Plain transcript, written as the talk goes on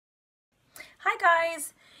Hi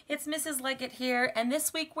guys, it's Mrs. Leggett here, and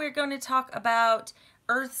this week we're going to talk about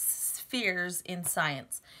Earth's spheres in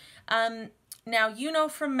science. Now you know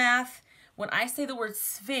from math, when I say the word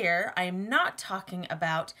sphere, I am not talking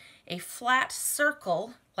about a flat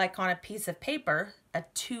circle like on a piece of paper, a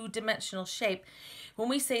two-dimensional shape. When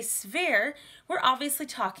we say sphere, we're obviously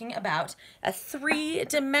talking about a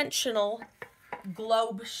three-dimensional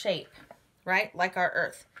globe shape, right? Like our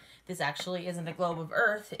Earth. This actually isn't a globe of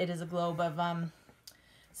Earth, it is a globe of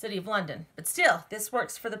City of London. But still, this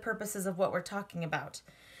works for the purposes of what we're talking about.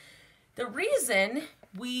 The reason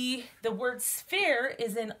the word sphere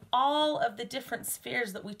is in all of the different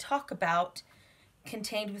spheres that we talk about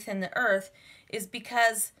contained within the Earth is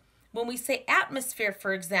because when we say atmosphere,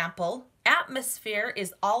 for example, atmosphere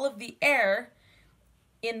is all of the air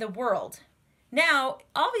in the world. Now,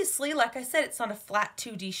 obviously, like I said, it's not a flat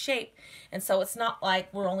 2D shape, and so it's not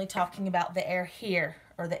like we're only talking about the air here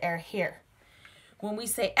or the air here. When we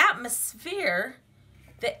say atmosphere,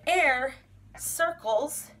 the air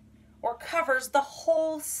circles or covers the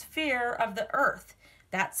whole sphere of the Earth.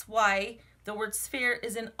 That's why the word sphere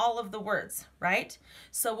is in all of the words, right?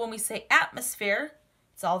 So when we say atmosphere,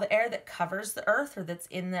 it's all the air that covers the Earth or that's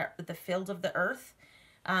in the field of the Earth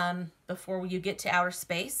before you get to outer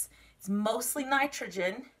space. It's mostly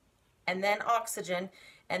nitrogen and then oxygen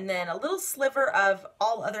and then a little sliver of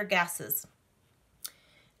all other gases.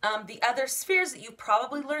 The other spheres that you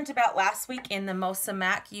probably learned about last week in the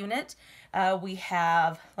MOSA-MAC unit, we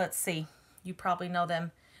have, let's see, you probably know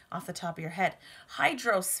them off the top of your head.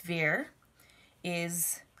 Hydrosphere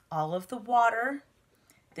is all of the water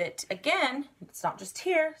that, again, it's not just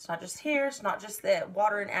here, it's not just here, it's not just the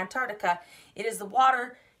water in Antarctica, it is the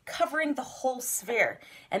water covering the whole sphere.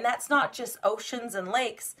 And that's not just oceans and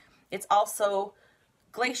lakes, it's also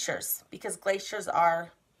glaciers, because glaciers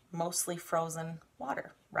are mostly frozen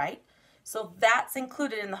water, right? So that's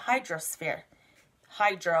included in the hydrosphere.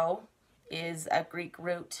 Hydro is a Greek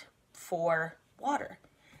root for water.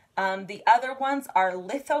 The other ones are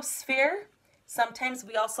lithosphere. Sometimes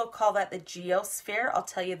we also call that the geosphere. I'll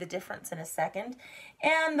tell you the difference in a second.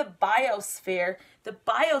 And the biosphere. The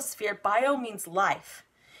biosphere, bio means life.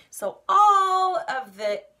 So all of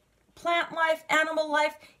the plant life, animal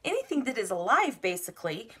life, anything that is alive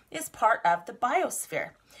basically is part of the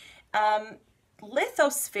biosphere.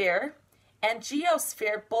 Lithosphere and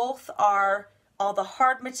geosphere both are all the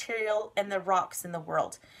hard material and the rocks in the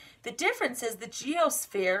world. The difference is the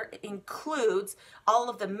geosphere includes all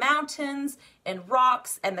of the mountains and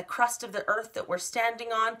rocks and the crust of the Earth that we're standing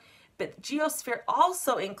on, but the geosphere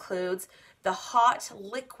also includes the hot,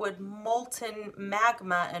 liquid, molten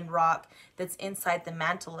magma and rock that's inside the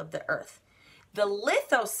mantle of the Earth. The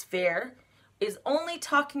lithosphere is only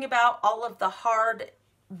talking about all of the hard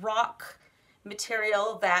rock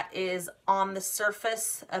material that is on the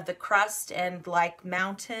surface of the crust and like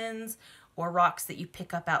mountains or rocks that you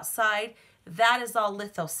pick up outside. That is all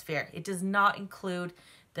lithosphere. It does not include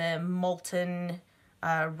the molten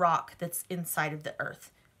rock that's inside of the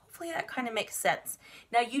Earth. Hopefully that kind of makes sense.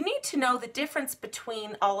 Now you need to know the difference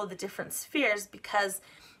between all of the different spheres, because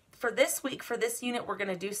for this week, for this unit, we're going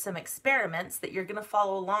to do some experiments that you're going to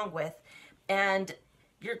follow along with, and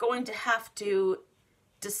you're going to have to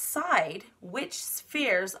decide which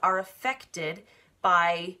spheres are affected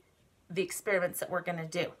by the experiments that we're going to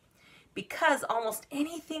do. Because almost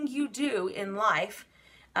anything you do in life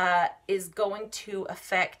is going to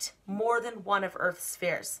affect more than one of Earth's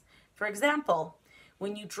spheres. For example,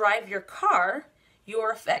 when you drive your car,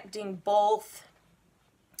 you're affecting both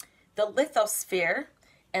the lithosphere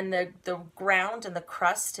and the ground and the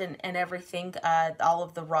crust and everything, all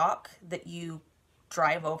of the rock that you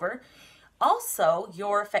drive over. Also,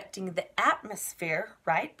 you're affecting the atmosphere,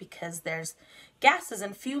 right? Because there's gases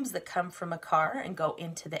and fumes that come from a car and go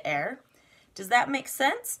into the air. Does that make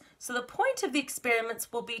sense? So the point of the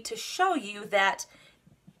experiments will be to show you that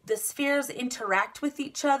the spheres interact with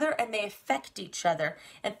each other and they affect each other.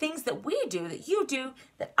 And things that we do, that you do,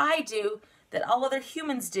 that I do, that all other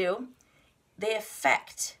humans do, they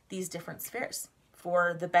affect these different spheres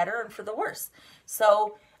for the better and for the worse.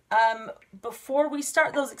 So before we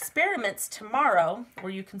start those experiments tomorrow, or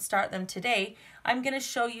you can start them today, I'm going to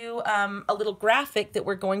show you a little graphic that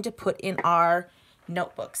we're going to put in our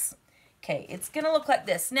notebooks. Okay, it's going to look like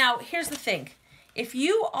this. Now, here's the thing. If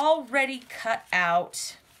you already cut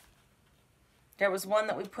out, there was one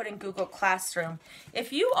that we put in Google Classroom.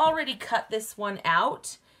 If you already cut this one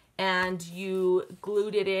out and you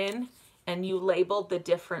glued it in and you labeled the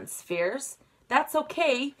different spheres, that's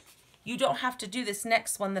okay. You don't have to do this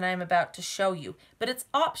next one that I'm about to show you, but it's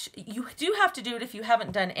you do have to do it if you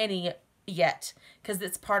haven't done any yet because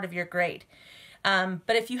it's part of your grade.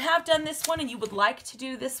 But if you have done this one and you would like to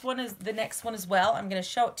do this one as the next one as well, I'm going to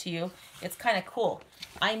show it to you. It's kind of cool.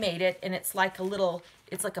 I made it, and it's like a little,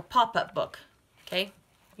 it's like a pop-up book. Okay,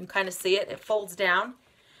 you can kind of see it. It folds down.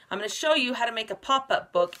 I'm going to show you how to make a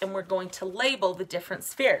pop-up book, and we're going to label the different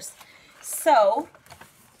spheres. So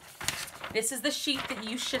this is the sheet that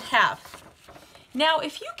you should have. Now,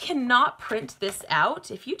 if you cannot print this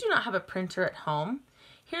out, if you do not have a printer at home,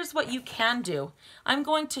 here's what you can do. I'm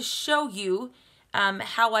going to show you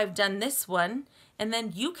how I've done this one, and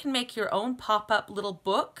then you can make your own pop-up little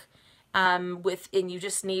book and you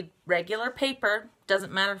just need regular paper.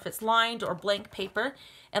 Doesn't matter if it's lined or blank paper.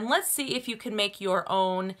 And let's see if you can make your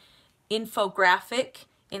own infographic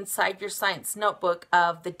inside your science notebook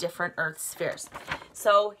of the different Earth spheres.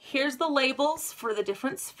 So here's the labels for the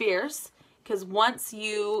different spheres, because once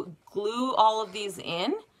you glue all of these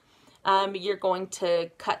in, you're going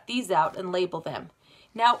to cut these out and label them.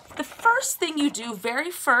 Now, the first thing you do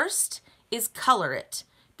very first is color it,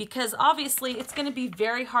 because obviously it's going to be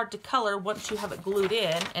very hard to color once you have it glued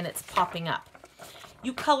in and it's popping up.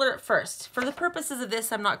 You color it first. For the purposes of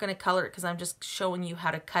this, I'm not going to color it because I'm just showing you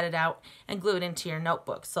how to cut it out and glue it into your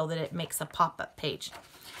notebook so that it makes a pop-up page.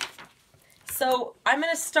 So I'm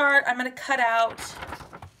going to cut out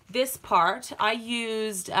this part. I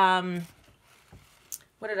used, what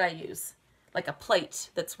did I use? Like a plate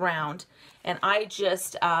that's round, and I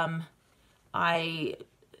just I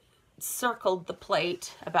circled the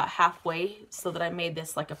plate about halfway so that I made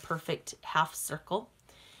this like a perfect half circle.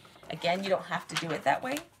 Again, you don't have to do it that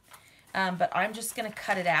way, but I'm just going to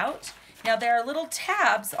cut it out. Now there are little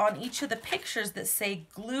tabs on each of the pictures that say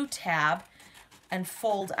glue tab and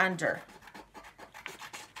fold under.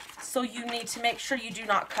 So you need to make sure you do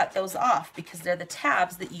not cut those off, because they're the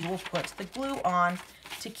tabs that you will put the glue on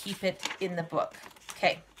to keep it in the book.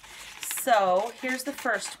 Okay, so here's the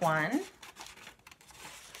first one.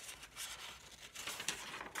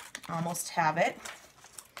 Almost have it.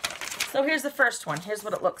 So here's the first one. Here's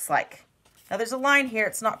what it looks like. Now there's a line here.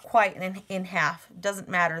 It's not quite in half. It doesn't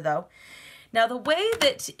matter though. Now the way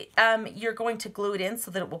that you're going to glue it in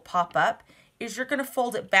so that it will pop up is you're going to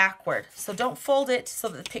fold it backward. So don't fold it so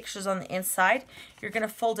that the picture's on the inside. You're going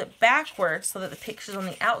to fold it backward so that the picture's on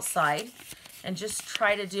the outside, and just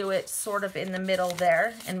try to do it sort of in the middle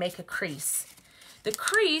there and make a crease. The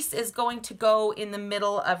crease is going to go in the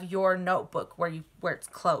middle of your notebook where it's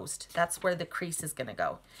closed. That's where the crease is going to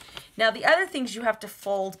go. Now the other things you have to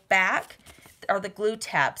fold back are the glue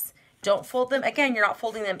tabs. Don't fold them. Again, you're not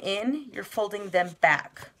folding them in, you're folding them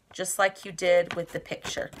back, just like you did with the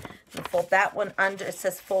picture. You'll fold that one under. It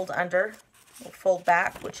says fold under. We'll fold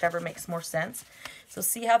back, whichever makes more sense. So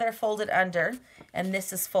see how they're folded under, and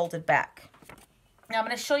this is folded back. Now I'm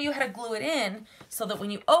going to show you how to glue it in so that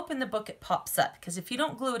when you open the book it pops up, because if you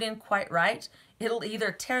don't glue it in quite right, it'll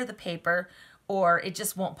either tear the paper or it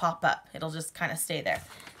just won't pop up. It'll just kind of stay there.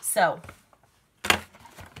 So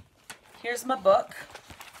here's my book.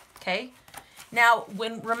 Okay. Now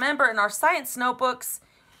remember in our science notebooks,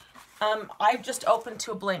 I've just opened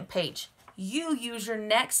to a blank page. You use your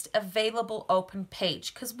next available open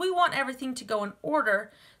page, because we want everything to go in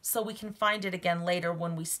order so we can find it again later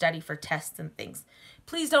when we study for tests and things.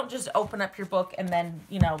 Please don't just open up your book and then,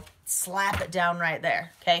 you know, slap it down right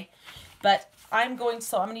there, okay? But I'm going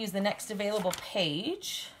to use the next available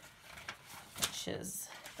page, which is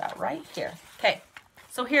about right here. Okay,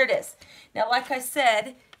 so here it is. Now, like I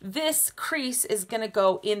said, this crease is going to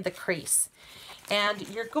go in the crease. And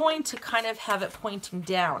you're going to kind of have it pointing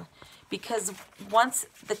down, because once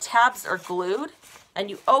the tabs are glued and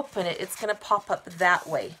you open it, it's going to pop up that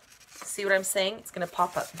way. See what I'm saying? It's going to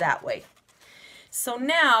pop up that way. So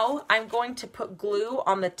now I'm going to put glue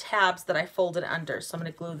on the tabs that I folded under. So I'm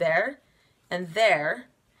going to glue there,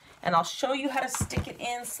 and I'll show you how to stick it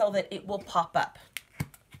in so that it will pop up.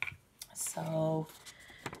 So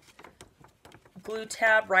glue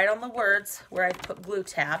tab right on the words where I put glue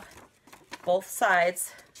tab, both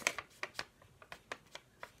sides.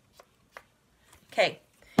 Okay,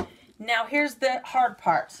 now here's the hard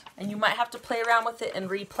part, and you might have to play around with it and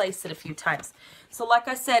replace it a few times. So like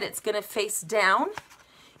I said, it's going to face down.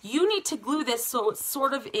 You need to glue this so it's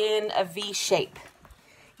sort of in a V shape.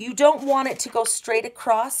 You don't want it to go straight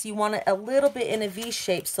across. You want it a little bit in a V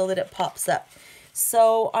shape so that it pops up.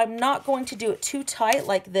 So I'm not going to do it too tight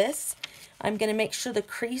like this. I'm going to make sure the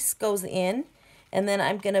crease goes in, and then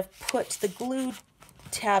I'm going to put the glue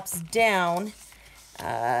tabs down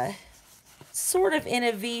sort of in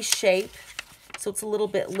a V shape so it's a little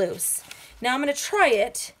bit loose. Now I'm going to try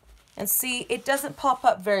it and see. It doesn't pop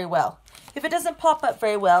up very well. If it doesn't pop up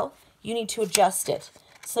very well, you need to adjust it.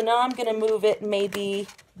 So now I'm going to move it maybe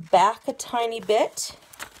back a tiny bit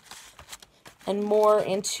and more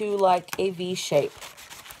into like a V shape.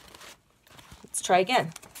 Let's try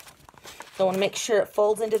again. So I want to make sure it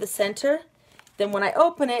folds into the center. Then when I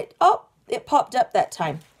open it, oh, it popped up that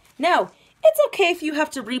time. Now, it's okay if you have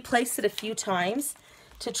to replace it a few times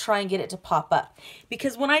to try and get it to pop up.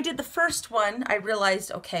 Because when I did the first one, I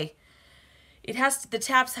realized, okay, the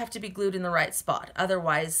tabs have to be glued in the right spot.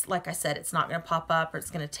 Otherwise, like I said, it's not going to pop up or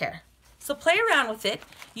it's going to tear. So play around with it.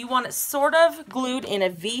 You want it sort of glued in a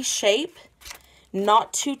V shape,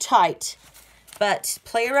 not too tight, but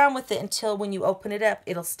play around with it until when you open it up,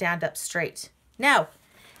 it'll stand up straight. Now,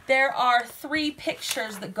 there are 3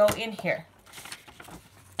 pictures that go in here.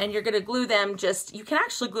 And you're going to glue them you can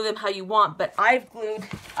actually glue them how you want, but I've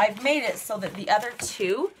made it so that the other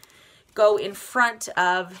 2 go in front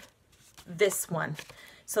of this one.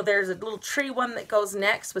 So there's a little tree one that goes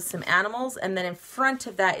next with some animals, and then in front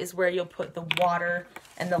of that is where you'll put the water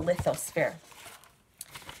and the lithosphere.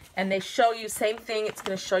 And they show you, same thing, it's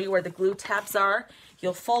going to show you where the glue tabs are.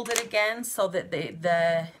 You'll fold it again so that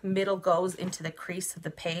the middle goes into the crease of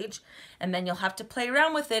the page, and then you'll have to play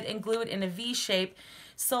around with it and glue it in a V shape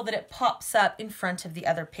so that it pops up in front of the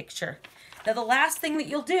other picture. Now the last thing that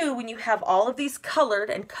you'll do when you have all of these colored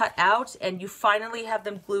and cut out and you finally have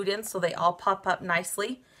them glued in so they all pop up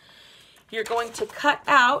nicely, you're going to cut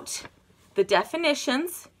out the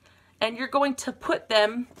definitions and you're going to put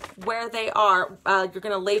them where they are. You're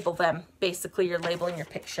going to label them. Basically, you're labeling your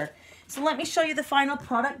picture. So let me show you the final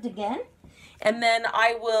product again, and then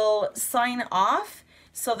I will sign off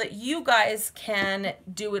so that you guys can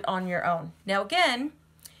do it on your own. Now again,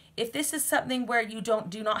 if this is something where you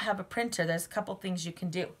do not have a printer, there's a couple things you can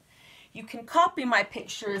do. You can copy my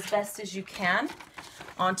picture as best as you can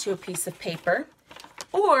onto a piece of paper,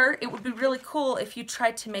 or it would be really cool if you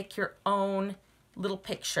tried to make your own little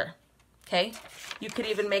picture. Okay, you could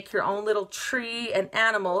even make your own little tree and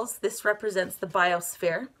animals. This represents the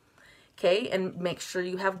biosphere. Okay, and make sure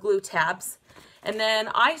you have glue tabs. And then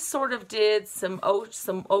I sort of did some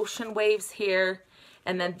ocean waves here.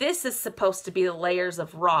 And then this is supposed to be the layers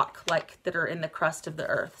of rock that are in the crust of the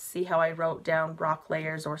earth. See how I wrote down rock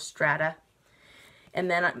layers or strata? And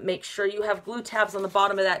then make sure you have glue tabs on the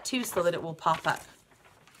bottom of that too so that it will pop up.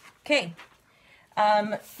 Okay,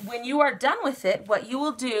 when you are done with it, what you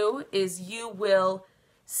will do is you will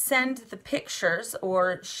send the pictures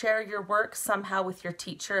or share your work somehow with your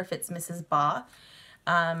teacher if it's Mrs. Baugh,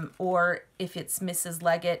 or if it's Mrs.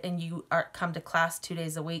 Leggett and you come to class 2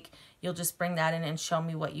 days a week, you'll just bring that in and show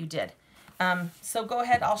me what you did. So go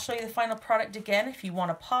ahead, I'll show you the final product again if you want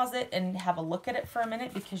to pause it and have a look at it for a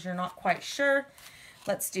minute because you're not quite sure.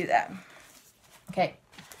 Let's do that. Okay,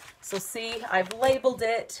 so see, I've labeled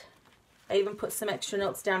it. I even put some extra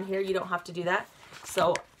notes down here. You don't have to do that.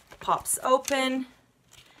 So pops open.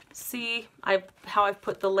 See how I've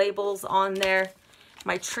put the labels on there.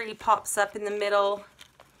 My tree pops up in the middle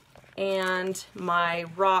and my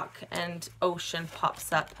rock and ocean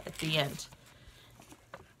pops up at the end.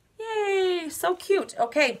 Yay, so cute.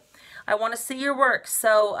 Okay, I want to see your work.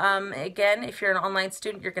 So again, if you're an online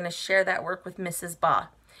student, you're going to share that work with Mrs. Baugh.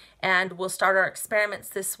 And we'll start our experiments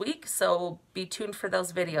this week, so be tuned for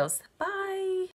those videos. Bye.